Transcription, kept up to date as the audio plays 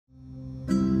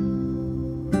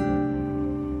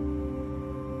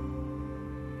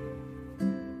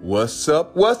What's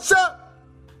up? What's up?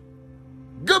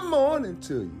 Good morning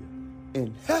to you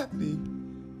and happy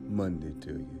Monday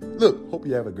to you. Look, hope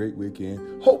you have a great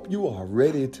weekend. Hope you are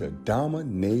ready to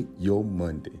dominate your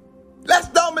Monday. Let's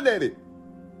dominate it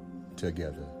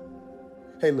together.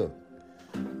 Hey, look,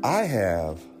 I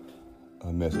have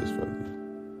a message for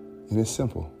you, and it's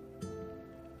simple.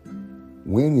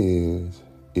 When is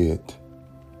it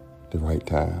the right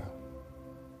time?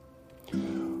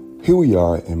 Here we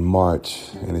are in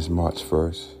March, and it's March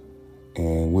 1st,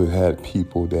 and we've had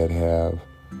people that have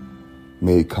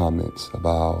made comments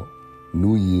about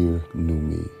New Year, New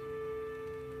Me.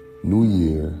 New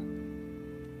Year,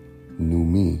 New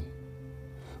Me.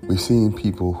 We've seen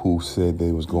people who said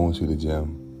they was going to the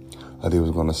gym, or they was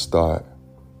going to start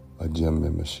a gym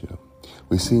membership.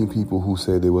 We've seen people who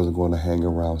said they wasn't going to hang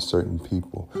around certain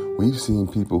people. We've seen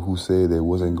people who said they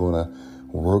wasn't going to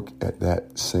work at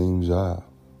that same job.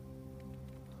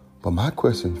 But my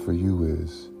question for you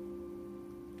is,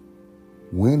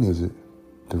 when is it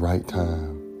the right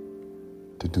time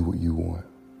to do what you want?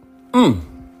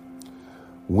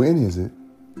 When is it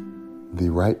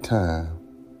the right time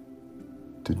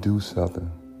to do something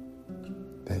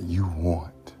that you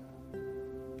want?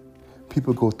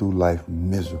 People go through life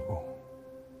miserable,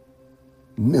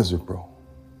 knowing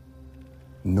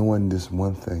this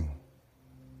one thing.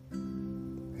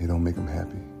 It don't make them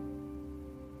happy.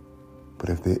 But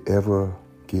if they ever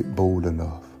get bold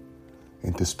enough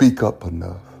and to speak up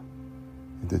enough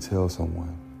and to tell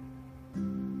someone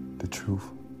the truth,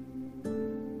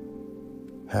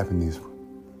 happiness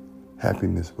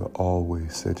will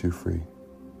always set you free.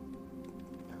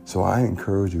 So I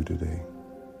encourage you today,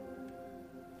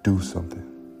 do something.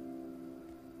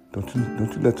 Don't you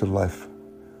let your life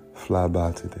fly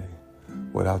by today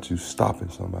without you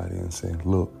stopping somebody and saying,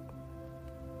 look,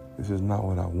 this is not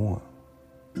what I want.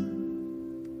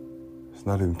 It's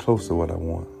not even close to what I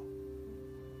want.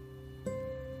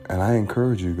 And I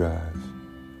encourage you guys,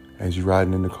 as you're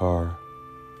riding in the car,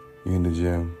 you're in the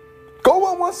gym, go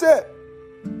one more set.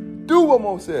 Do one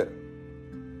more set.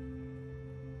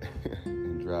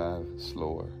 And drive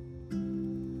slower.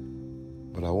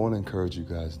 But I want to encourage you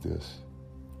guys this.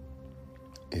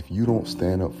 If you don't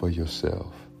stand up for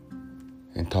yourself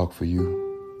and talk for you,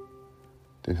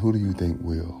 then who do you think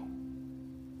will?